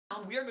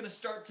down, we are going to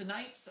start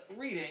tonight's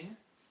reading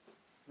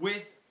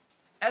with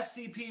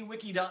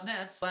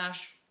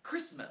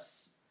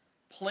scpwiki.net/Christmas.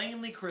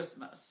 Plainly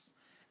Christmas.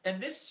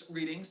 And this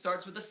reading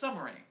starts with a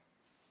summary.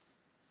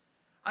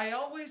 I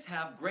always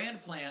have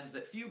grand plans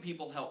that few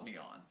people help me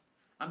on.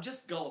 I'm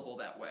just gullible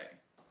that way.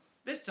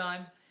 This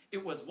time,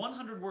 it was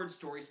 100-word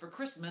stories for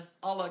Christmas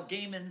a la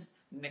Gaiman's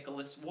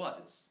Nicholas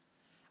Was.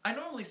 I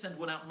normally send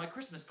one out in my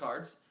Christmas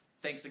cards.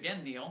 Thanks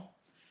again, Neil.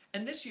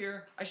 And this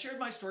year, I shared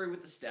my story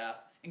with the staff,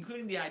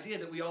 including the idea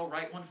that we all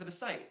write one for the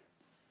site.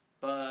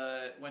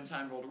 But when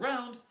time rolled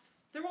around,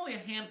 there were only a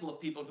handful of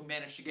people who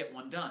managed to get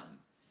one done.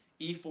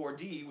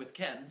 E4D with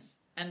Ken's,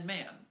 and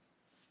Man.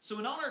 So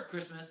in honor of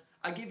Christmas,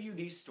 I give you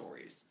these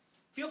stories.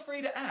 Feel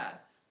free to add,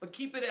 but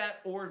keep it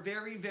at or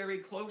very, very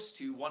close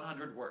to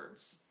 100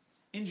 words.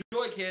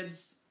 Enjoy,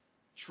 kids.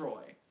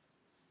 Troy.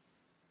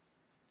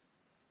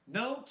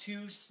 No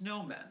Two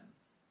Snowmen.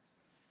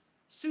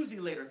 Susie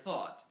later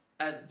thought,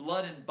 as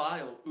blood and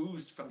bile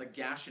oozed from the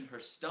gash in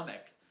her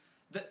stomach,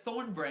 that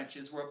thorn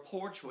branches were a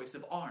poor choice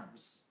of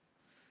arms.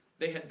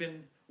 They had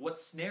been what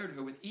snared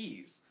her with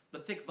ease, the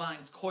thick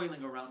vines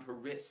coiling around her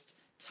wrist,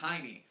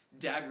 tiny,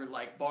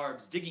 dagger-like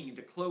barbs digging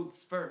into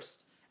clothes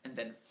first, and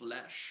then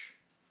flesh.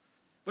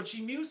 But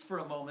she mused for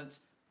a moment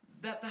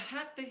that the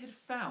hat they had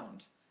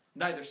found,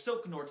 neither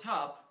silk nor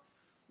top,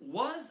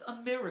 was a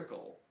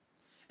miracle.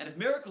 And if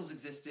miracles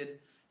existed,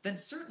 then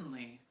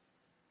certainly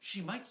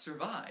she might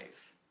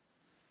survive.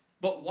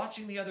 But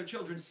watching the other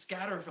children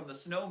scatter from the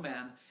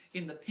snowman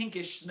in the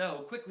pinkish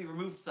snow quickly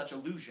removed such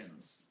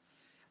illusions.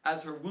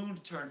 As her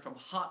wound turned from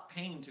hot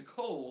pain to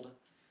cold,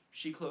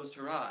 she closed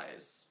her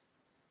eyes.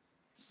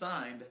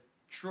 Signed,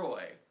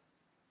 Troy.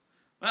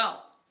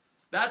 Well,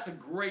 that's a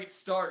great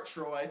start,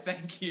 Troy.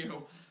 Thank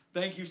you.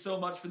 Thank you so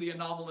much for the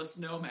anomalous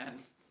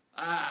snowman.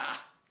 All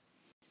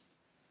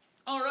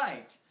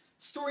right.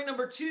 Story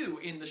number 2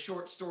 in the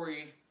short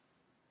story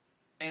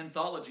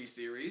anthology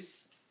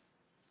series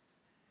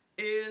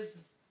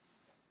is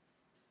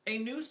a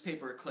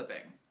newspaper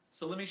clipping.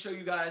 So let me show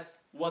you guys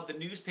what the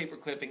newspaper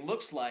clipping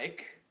looks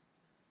like.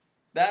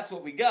 That's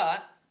what we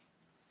got.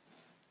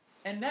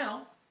 And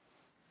now,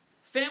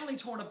 family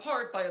torn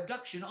apart by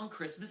abduction on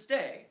Christmas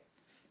Day.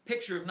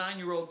 Picture of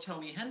 9-year-old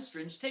Tony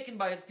Henstridge taken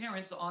by his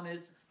parents on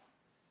his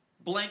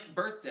blank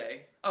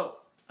birthday.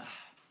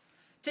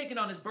 Taken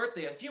on his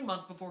birthday a few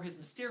months before his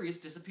mysterious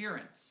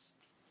disappearance.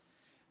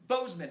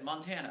 Bozeman,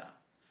 Montana.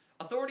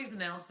 Authorities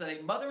announced that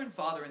a mother and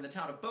father in the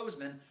town of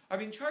Bozeman are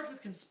being charged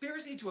with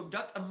conspiracy to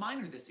abduct a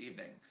minor this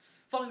evening,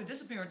 following the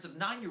disappearance of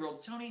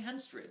 9-year-old Tony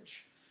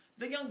Henstridge.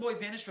 The young boy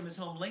vanished from his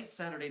home late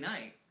Saturday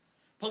night.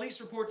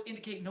 Police reports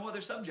indicate no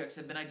other subjects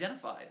have been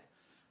identified,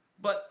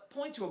 but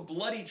point to a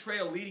bloody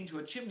trail leading to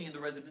a chimney in the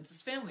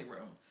residence's family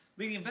room,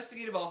 leading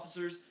investigative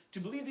officers to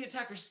believe the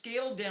attacker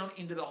scaled down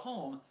into the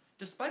home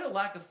despite a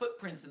lack of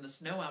footprints in the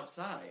snow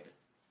outside.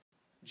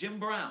 Jim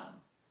Brown.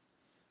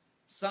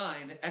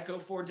 Signed, Echo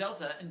 4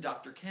 Delta and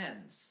Dr.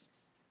 Ken's.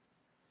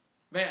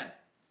 Man,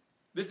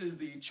 this is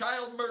the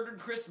child murdered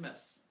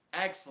Christmas.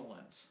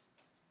 Excellent.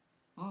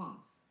 All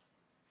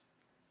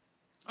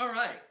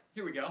right,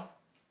 here we go.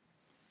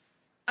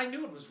 I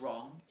knew it was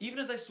wrong, even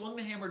as I swung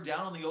the hammer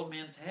down on the old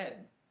man's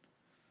head.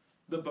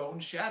 The bone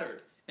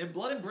shattered, and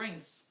blood and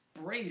brains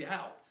sprayed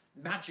out,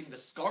 matching the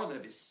scarlet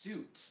of his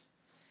suit.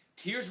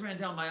 Tears ran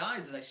down my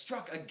eyes as I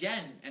struck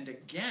again and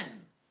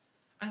again.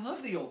 I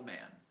love the old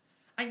man.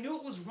 I knew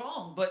it was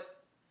wrong,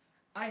 but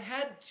I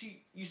had to,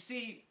 you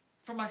see,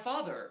 for my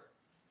father,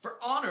 for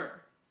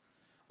honor.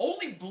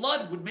 Only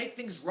blood would make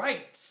things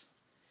right.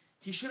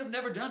 He should have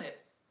never done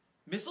it,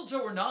 mistletoe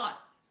or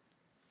not.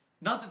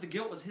 Not that the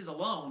guilt was his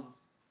alone.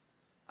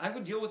 I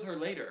would deal with her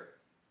later.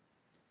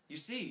 You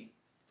see,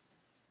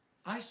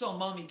 I saw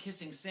Mommy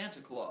kissing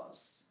Santa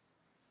Claus.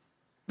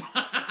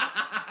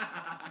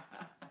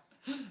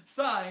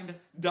 Signed,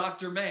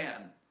 Dr.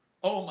 Man.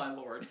 Oh my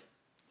lord.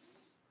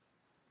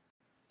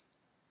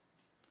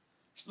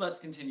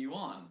 Let's continue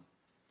on.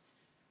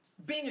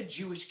 Being a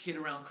Jewish kid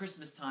around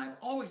Christmas time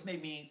always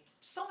made me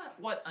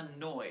somewhat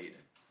annoyed.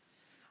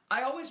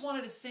 I always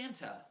wanted a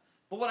Santa,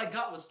 but what I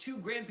got was 2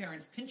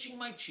 grandparents pinching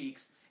my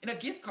cheeks and a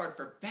gift card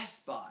for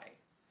Best Buy.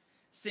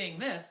 Saying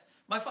this,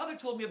 my father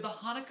told me of the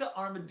Hanukkah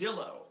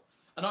armadillo,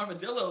 an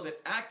armadillo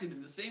that acted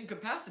in the same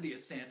capacity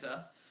as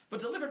Santa, but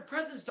delivered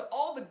presents to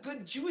all the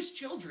good Jewish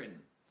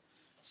children.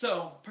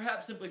 So,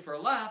 perhaps simply for a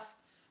laugh,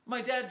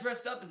 my dad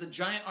dressed up as a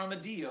giant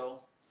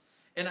armadillo,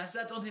 and I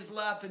sat on his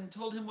lap and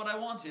told him what I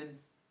wanted.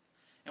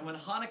 And when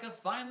Hanukkah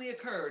finally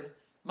occurred,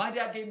 my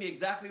dad gave me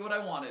exactly what I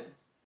wanted.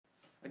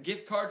 A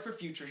gift card for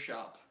Future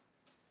Shop.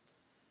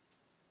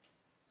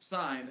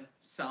 Signed,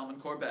 Salmon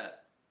Corbett.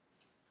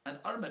 An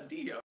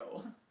armadillo.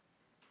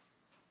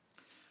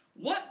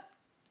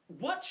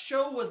 What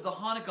show was the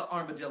Hanukkah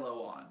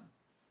armadillo on?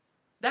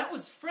 That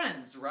was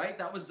Friends, right?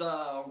 That was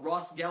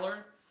Ross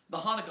Geller, the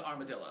Hanukkah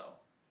armadillo.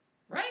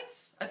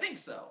 Right? I think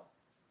so.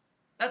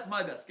 That's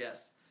my best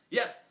guess.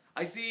 Yes,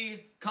 I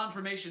see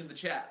confirmation in the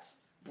chat.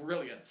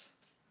 Brilliant.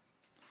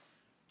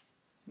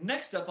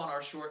 Next up on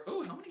our short...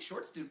 Oh, how many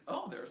shorts do...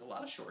 Oh, there's a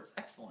lot of shorts.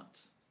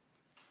 Excellent.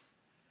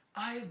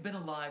 I have been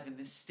alive in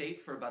this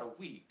state for about a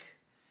week,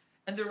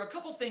 and there are a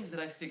couple things that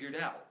I figured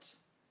out.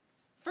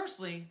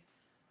 Firstly,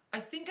 I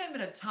think I'm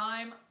in a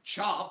time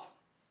chop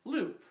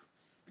loop,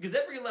 because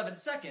every 11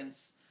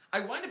 seconds, I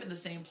wind up in the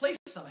same place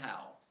somehow.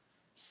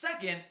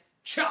 Second,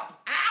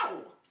 chop,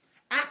 ow!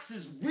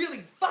 Axes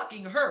really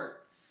fucking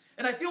hurt,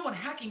 and I feel one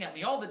hacking at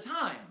me all the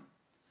time.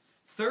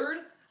 Third,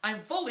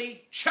 I'm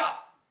fully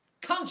chop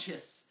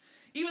conscious,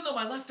 even though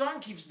my left arm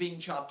keeps being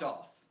chopped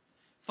off.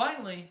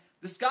 Finally,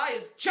 the sky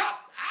is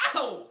chop,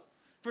 ow!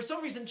 For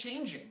some reason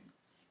changing.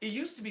 It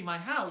used to be my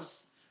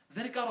house,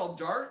 then it got all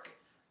dark,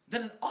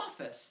 then an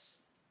office.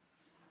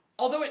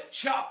 Although it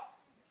chop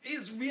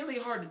is really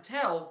hard to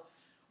tell,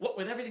 what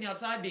with everything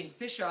outside being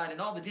fish-eyed and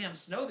all the damn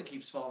snow that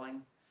keeps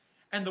falling.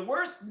 And the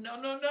worst, no,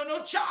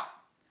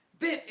 chop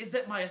bit is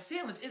that my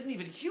assailant isn't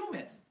even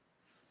human.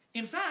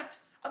 In fact,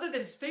 other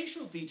than his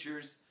facial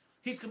features,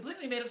 he's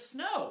completely made of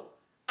snow.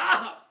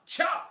 Ah,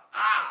 chop,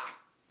 ah!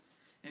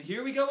 And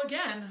here we go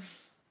again.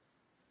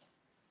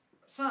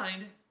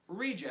 Signed,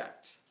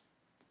 Reject.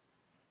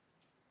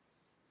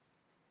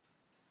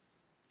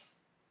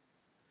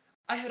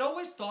 I had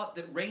always thought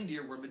that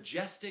reindeer were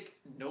majestic,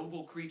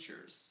 noble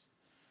creatures.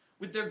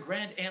 With their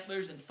grand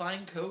antlers and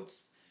fine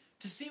coats,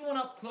 to see one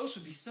up close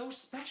would be so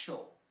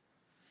special.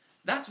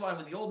 That's why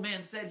when the old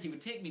man said he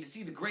would take me to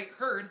see the great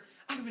herd,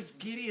 I was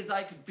giddy as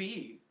I could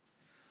be.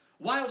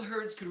 Wild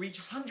herds could reach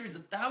hundreds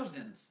of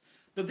thousands,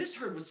 though this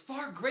herd was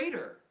far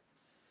greater.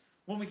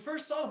 When we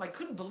first saw them, I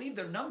couldn't believe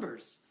their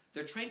numbers,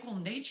 their tranquil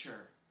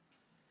nature.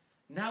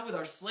 Now with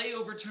our sleigh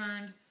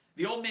overturned,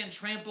 the old man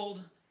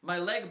trampled, my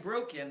leg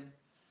broken,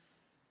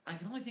 I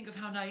can only think of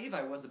how naive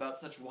I was about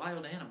such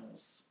wild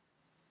animals.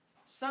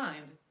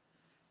 Signed,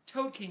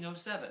 Toad King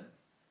 07.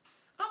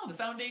 Oh, the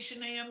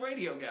Foundation AM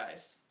radio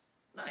guys.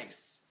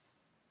 Nice.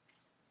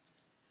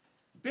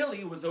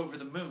 Billy was over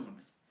the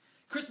moon.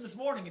 Christmas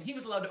morning, and he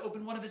was allowed to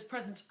open one of his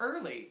presents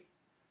early.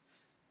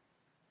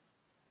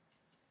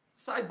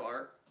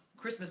 Sidebar,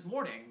 Christmas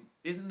morning,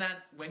 isn't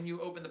that when you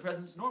open the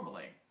presents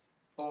normally?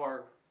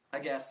 Or, I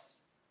guess,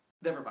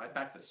 never mind,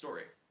 back to the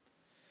story.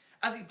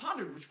 As he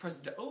pondered which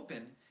present to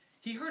open,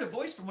 he heard a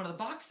voice from one of the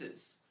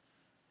boxes.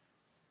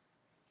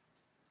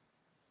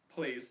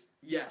 Please,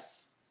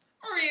 yes.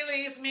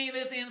 Release me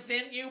this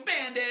instant, you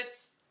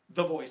bandits!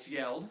 The voice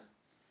yelled.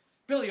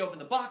 Billy opened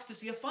the box to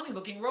see a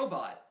funny-looking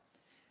robot.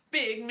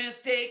 Big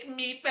mistake,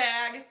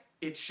 meatbag!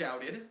 It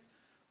shouted.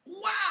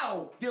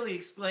 Wow! Billy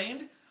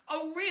exclaimed.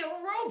 A real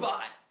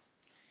robot!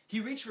 He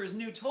reached for his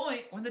new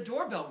toy when the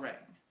doorbell rang.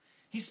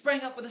 He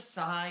sprang up with a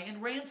sigh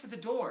and ran for the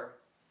door.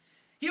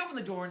 He opened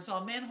the door and saw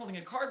a man holding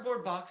a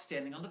cardboard box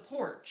standing on the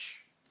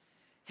porch.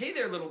 Hey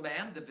there, little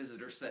man, the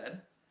visitor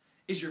said.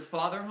 Is your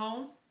father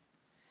home?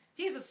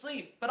 He's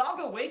asleep, but I'll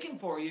go wake him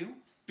for you,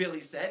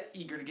 Billy said,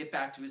 eager to get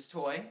back to his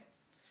toy.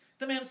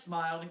 The man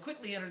smiled and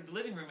quickly entered the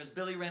living room as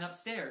Billy ran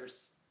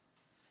upstairs.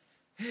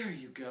 There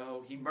you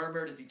go, he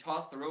murmured as he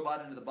tossed the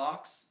robot into the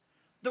box.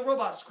 The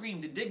robot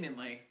screamed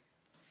indignantly.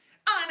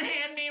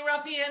 Unhand me,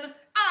 ruffian!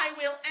 I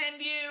will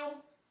end you!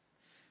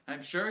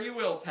 I'm sure you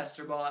will,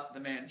 Pesterbot, the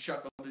man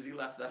chuckled as he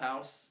left the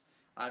house.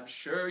 I'm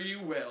sure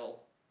you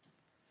will.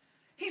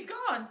 He's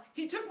gone!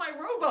 He took my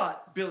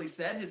robot, Billy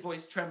said, his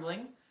voice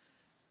trembling.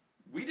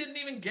 We didn't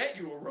even get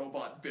you a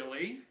robot,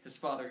 Billy, his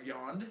father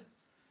yawned.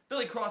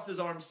 Billy crossed his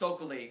arms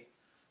sulkily.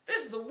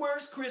 This is the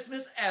worst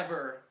Christmas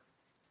ever.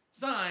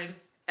 Signed,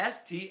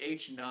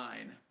 STH9.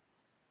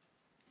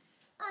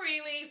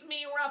 Release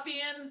me,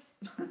 ruffian!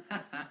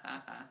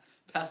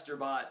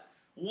 Pesterbot,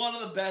 one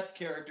of the best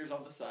characters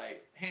on the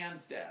site,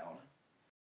 hands down.